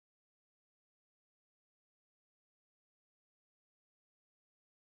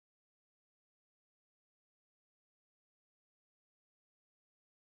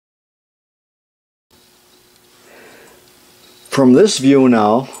From this view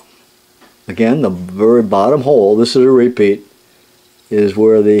now, again, the very bottom hole, this is a repeat, is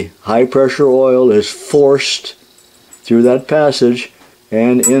where the high pressure oil is forced through that passage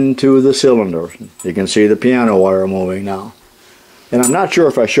and into the cylinder. You can see the piano wire moving now. And I'm not sure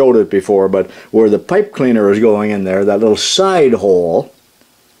if I showed it before, but where the pipe cleaner is going in there, that little side hole,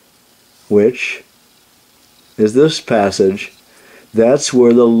 which is this passage, that's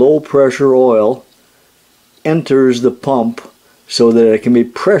where the low pressure oil enters the pump so that it can be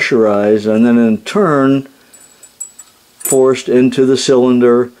pressurized and then in turn forced into the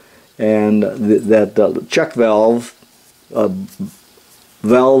cylinder, and that check valve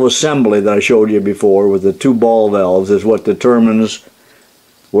valve assembly that I showed you before with the two ball valves is what determines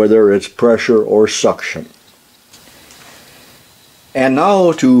whether it's pressure or suction. And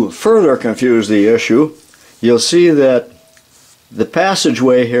now, to further confuse the issue, you'll see that the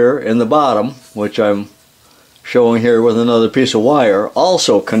passageway here in the bottom, which I'm showing here with another piece of wire,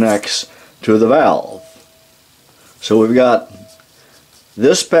 also connects to the valve. So we've got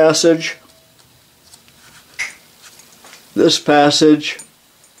this passage,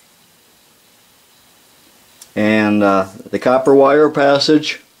 and the copper wire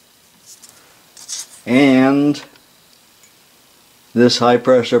passage, and this high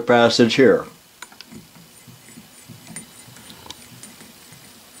pressure passage here.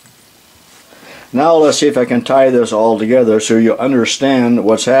 Now let's see if I can tie this all together so you understand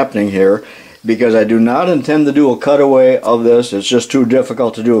what's happening here, because I do not intend to do a cutaway of this. It's just too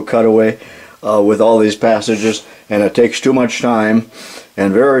difficult to do a cutaway with all these passages, and it takes too much time,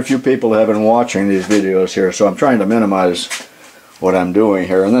 and very few people have been watching these videos here, so I'm trying to minimize what I'm doing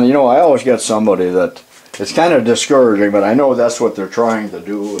here. And then, you know, I always get somebody that it's kind of discouraging, but I know that's what they're trying to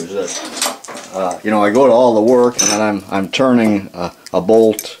do, is that you know, I go to all the work and then I'm turning a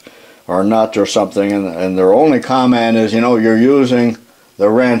bolt or a nut or something, and their only comment is, you know, you're using the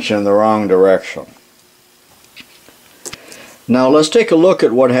wrench in the wrong direction. Now let's take a look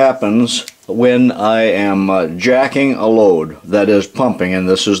at what happens when I am jacking a load, that is pumping, and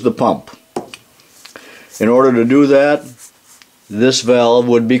this is the pump. In order to do that, this valve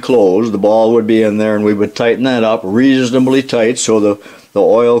would be closed, the ball would be in there, and we would tighten that up reasonably tight so the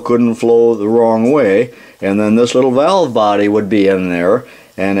oil couldn't flow the wrong way, and then this little valve body would be in there,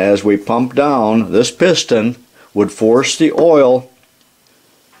 and as we pump down, this piston would force the oil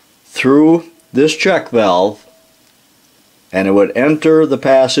through this check valve, and it would enter the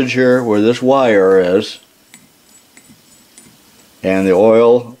passage here where this wire is, and the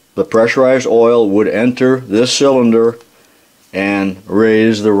oil, the pressurized oil, would enter this cylinder and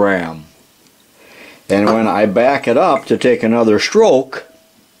raise the ram. And when I back it up to take another stroke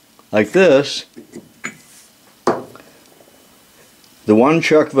like this, the one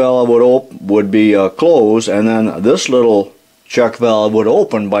check valve would be closed, and then this little check valve would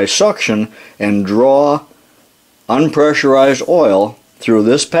open by suction and draw unpressurized oil through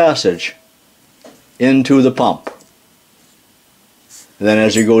this passage into the pump. And then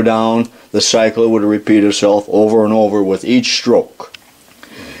as you go down, the cycle would repeat itself over and over with each stroke.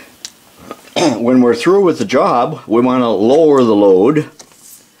 When we're through with the job, we want to lower the load,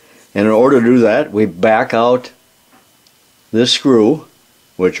 and in order to do that, we back out this screw,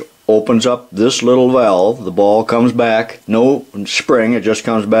 which opens up this little valve. The ball comes back, no spring, it just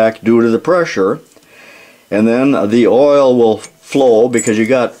comes back due to the pressure, and then the oil will flow because you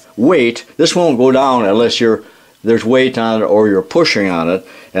got weight. This won't go down unless there's weight on it or you're pushing on it,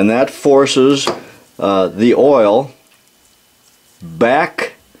 and that forces the oil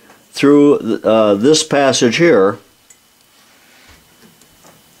back through this passage here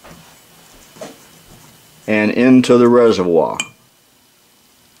and into the reservoir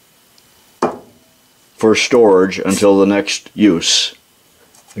for storage until the next use.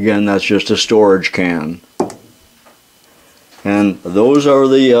 Again, that's just a storage can. And those are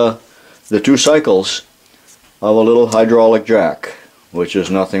the two cycles of a little hydraulic jack, which is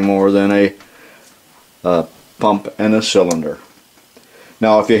nothing more than a pump and a cylinder.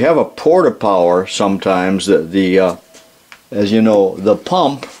 Now, if you have a porta-power, sometimes as you know, the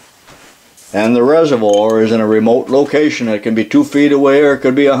pump and the reservoir is in a remote location. It can be 2 feet away or it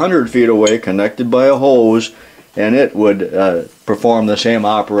could be 100 feet away, connected by a hose, and it would perform the same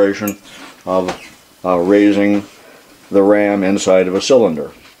operation of raising the ram inside of a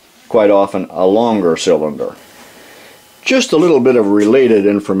cylinder, quite often a longer cylinder. Just a little bit of related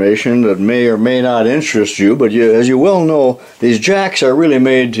information that may or may not interest you, but as you well know, these jacks are really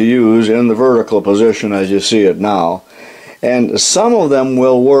made to use in the vertical position as you see it now. And some of them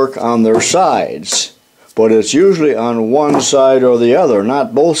will work on their sides, but it's usually on one side or the other,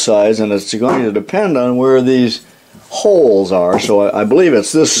 not both sides, and it's going to depend on where these holes are. So I believe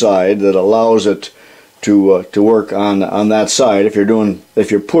it's this side that allows it to work on that side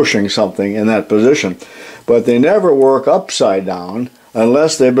if you're pushing something in that position. But they never work upside down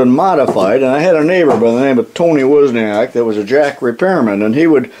unless they've been modified. And I had a neighbor by the name of Tony Wozniak that was a jack repairman, and he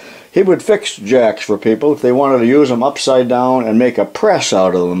would fix jacks for people if they wanted to use them upside down and make a press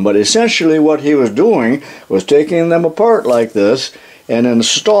out of them. But essentially what he was doing was taking them apart like this and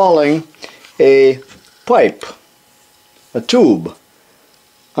installing a pipe, a tube,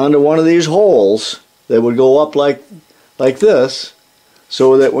 onto one of these holes that would go up like this,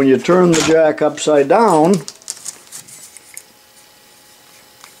 so that when you turn the jack upside down,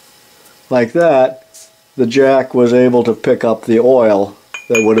 like that, the jack was able to pick up the oil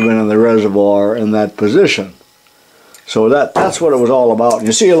that would have been in the reservoir in that position. So that's what it was all about. And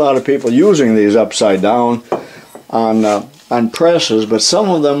you see a lot of people using these upside down on presses, but some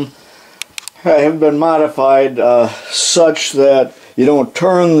of them have been modified such that you don't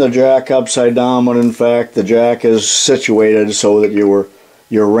turn the jack upside down, but in fact the jack is situated so that your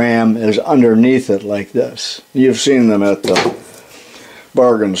ram is underneath it like this. You've seen them at the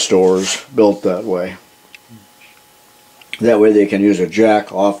bargain stores built that way. That way they can use a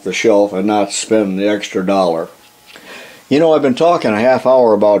jack off the shelf and not spend the extra $1. You know, I've been talking a half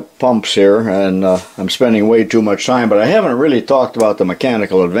hour about pumps here, and I'm spending way too much time, but I haven't really talked about the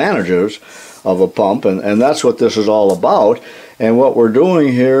mechanical advantages of a pump, and that's what this is all about. And what we're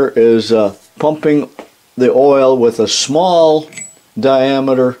doing here is pumping the oil with a small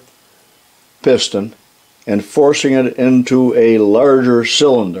diameter piston and forcing it into a larger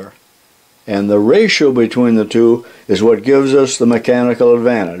cylinder. And the ratio between the two is what gives us the mechanical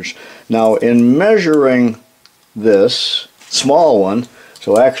advantage. Now, in measuring this small one,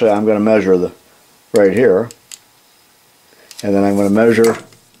 so actually I'm going to measure right here, and then I'm going to measure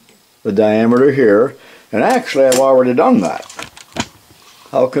the diameter here, and actually I've already done that.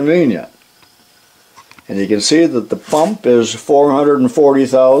 How convenient. And you can see that the pump is 440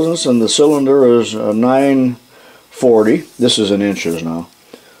 thousandths and the cylinder is 940. This is in inches now.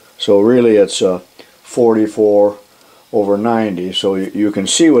 So really it's 44 over 90. So you can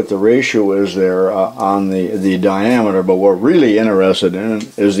see what the ratio is there on the diameter, but what we're really interested in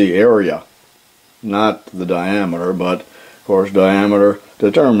is the area, not the diameter, but of course diameter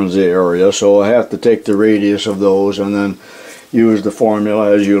determines the area, so I have to take the radius of those and then use the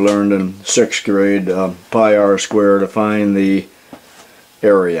formula as you learned in 6th grade, pi r squared, to find the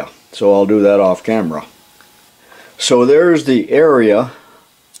area. So I'll do that off camera. So there's the area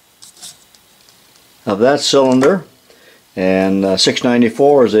of that cylinder, and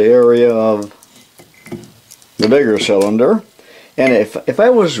 694 is the area of the bigger cylinder. And if I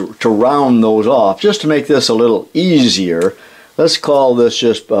was to round those off, just to make this a little easier, let's call this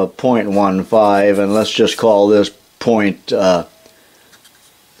just 0.15, and let's just call this 0.7,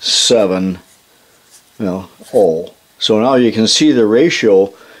 So now you can see the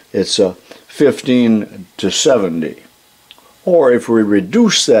ratio, it's 15 to 70. Or if we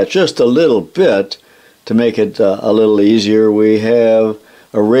reduce that just a little bit to make it a little easier, we have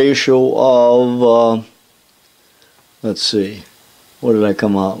a ratio of, let's see, what did I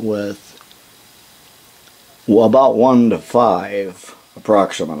come out with? Well, about 1 to 5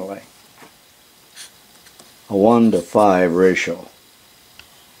 approximately. A 1 to 5 ratio.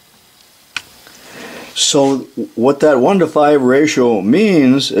 So what that 1 to 5 ratio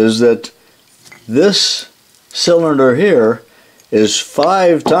means is that this cylinder here is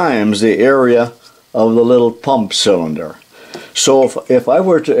 5 times the area of the little pump cylinder. So if I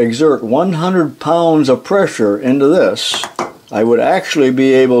were to exert 100 pounds of pressure into this, I would actually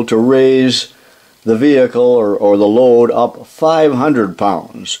be able to raise the vehicle or the load up 500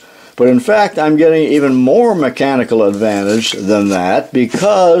 pounds. But in fact, I'm getting even more mechanical advantage than that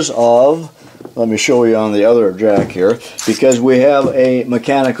because of, let me show you on the other jack here, because we have a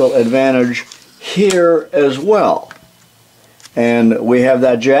mechanical advantage here as well. And we have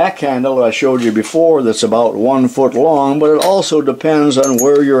that jack handle I showed you before that's about 1 foot long, but it also depends on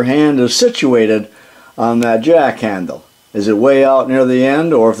where your hand is situated on that jack handle. Is it way out near the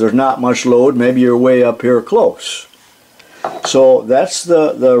end, or if there's not much load, maybe you're way up here close. So that's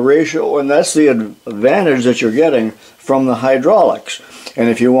the ratio, and that's the advantage that you're getting from the hydraulics. And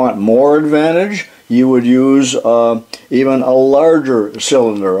if you want more advantage, you would use even a larger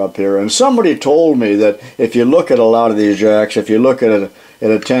cylinder up here. And somebody told me that if you look at a lot of these jacks, if you look at a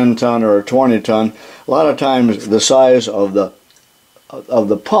 10-ton or a 20-ton, a lot of times the size of the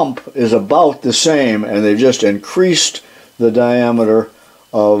pump is about the same, and they've just increased the diameter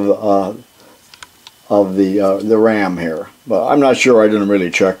of the ram here. But I'm not sure, I didn't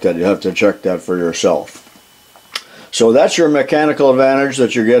really check that. You have to check that for yourself. So that's your mechanical advantage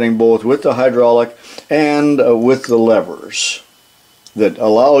that you're getting both with the hydraulic and with the levers, that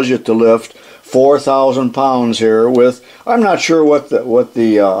allows you to lift 4,000 pounds here with, I'm not sure what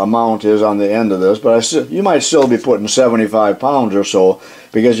the amount is on the end of this, but you might still be putting 75 pounds or so,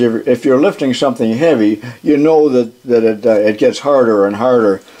 because if you're lifting something heavy, you know that it gets harder and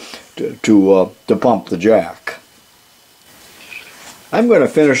harder to pump the jack. I'm going to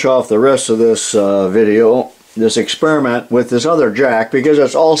finish off the rest of this video, this experiment, with this other jack, because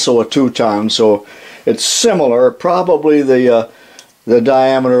it's also a 2-ton, so it's similar. Probably the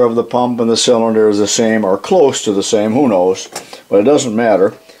diameter of the pump and the cylinder is the same, or close to the same, who knows, but it doesn't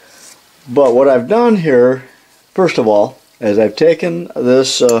matter. But what I've done here, first of all, is I've taken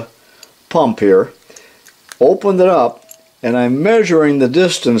this pump here, opened it up, and I'm measuring the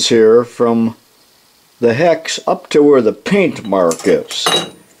distance here from the hex up to where the paint mark is.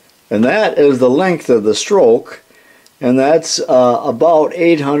 And that is the length of the stroke, and that's about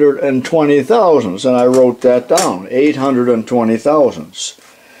 820 thousandths, and I wrote that down, 820 thousandths.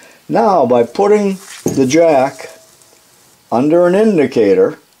 Now, by putting the jack under an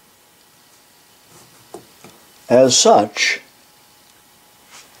indicator, as such,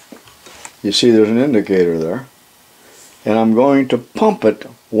 you see there's an indicator there, and I'm going to pump it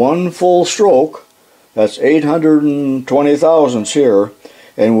one full stroke, that's 820 thousandths here,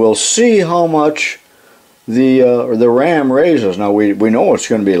 and we'll see how much the ram raises. Now we know it's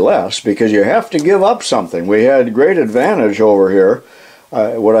going to be less, because you have to give up something. We had great advantage over here,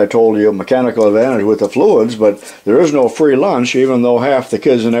 what I told you, mechanical advantage with the fluids, but there is no free lunch, even though half the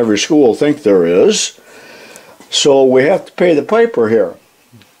kids in every school think there is. So we have to pay the piper here.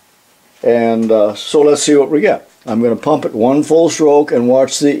 And so let's see what we get. I'm going to pump it one full stroke and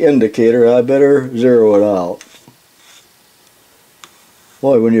watch the indicator. I better zero it out.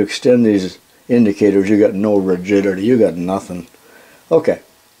 Boy, when you extend these indicators, you got no rigidity, you got nothing. Okay,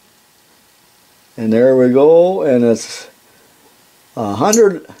 and there we go, and it's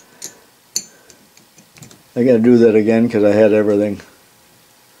 100. I gotta do that again because I had everything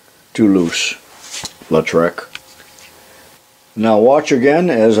too loose. Let's wreck. Now watch again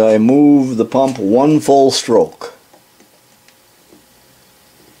as I move the pump one full stroke.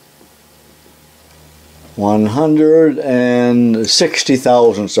 160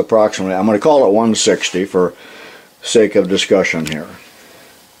 thousandths approximately. I'm going to call it 160 for sake of discussion here.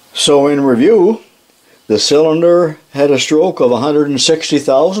 So in review, the cylinder had a stroke of 160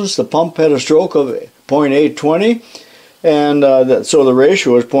 thousandths, the pump had a stroke of 0.820, and so the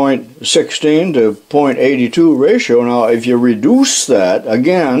ratio is 0.16 to 0.82 ratio. Now if you reduce that,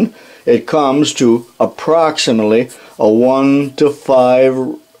 again, it comes to approximately a 1 to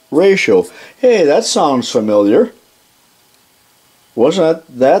 5 ratio. Hey, that sounds familiar. Wasn't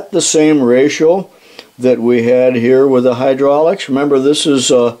that the same ratio that we had here with the hydraulics? Remember, this is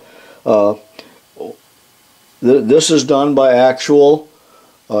done by actual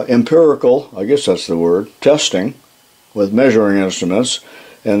empirical, I guess that's the word, testing with measuring instruments,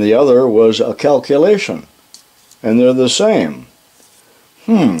 and the other was a calculation, and they're the same.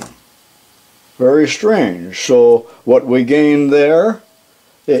 Very strange. So what we gained there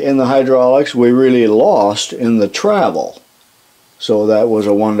in the hydraulics, we really lost in the travel. So that was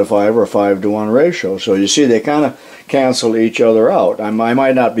a 1 to 5 or 5 to 1 ratio. So you see, they kind of cancel each other out. I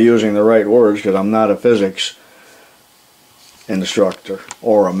might not be using the right words because I'm not a physics instructor,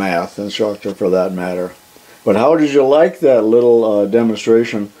 or a math instructor for that matter. But how did you like that little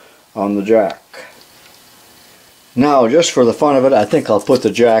demonstration on the jack? Now, just for the fun of it, I think I'll put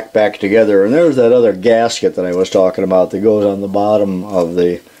the jack back together, and there's that other gasket that I was talking about that goes on the bottom of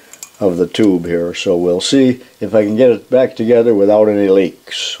the tube here. So we'll see if I can get it back together without any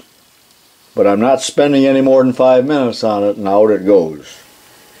leaks. But I'm not spending any more than 5 minutes on it, and out it goes.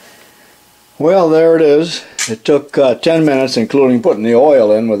 Well, there it is. It took 10 minutes, including putting the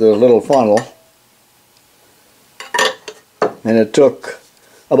oil in with this little funnel. And it took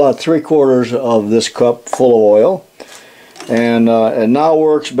about 3/4 of this cup full of oil, and it now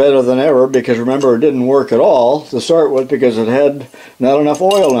works better than ever, because remember, it didn't work at all to start with because it had not enough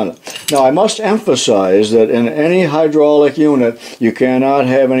oil in it. Now I must emphasize that in any hydraulic unit you cannot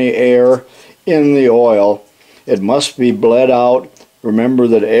have any air in the oil. It must be bled out. Remember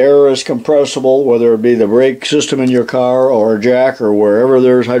that air is compressible, whether it be the brake system in your car or a jack or wherever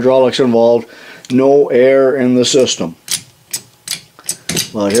there's hydraulics involved. No air in the system.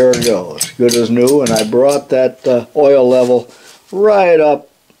 Well, here it goes, good as new, and I brought that oil level right up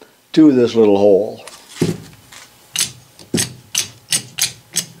to this little hole.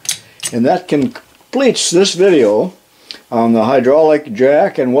 And that completes this video. on the hydraulic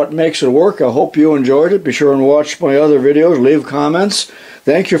jack and what makes it work. I hope you enjoyed it. Be sure and watch my other videos. Leave comments.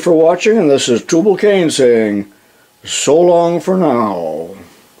 Thank you for watching, and this is tubalcain saying so long for now.